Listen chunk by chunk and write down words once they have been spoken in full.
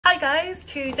guys,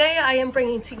 today I am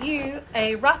bringing to you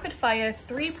a rapid fire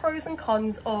 3 pros and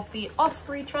cons of the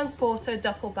Osprey Transporter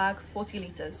duffel bag 40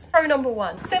 litres. Pro number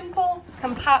 1, simple,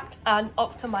 compact and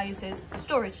optimises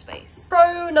storage space.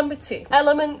 Pro number 2,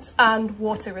 elements and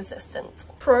water resistant.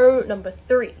 Pro number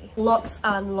 3, lots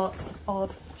and lots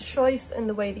of choice in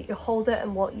the way that you hold it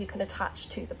and what you can attach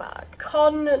to the bag.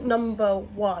 Con number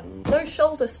 1, no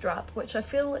shoulder strap, which I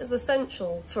feel is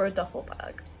essential for a duffel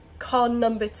bag. Con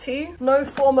number 2, no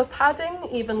form of padding,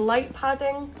 even light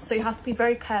padding, so you have to be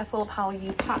very careful of how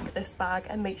you pack this bag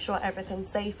and make sure everything's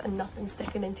safe and nothing's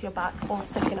sticking into your back or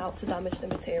sticking out to damage the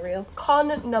material.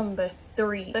 Con number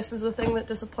 3, this is the thing that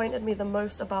disappointed me the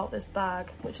most about this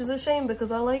bag, which is a shame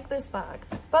because I like this bag,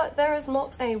 but there is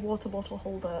not a water bottle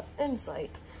holder in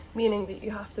sight, meaning that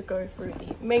you have to go through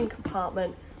the main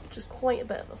compartment, which is quite a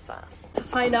bit of a faff. To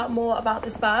find out more about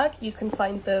this bag, you can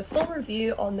find the full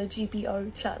review on the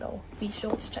GPO channel. Be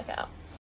sure to check it out.